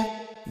media.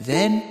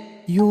 Then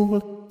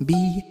you'll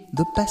be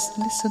the best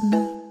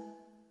listener.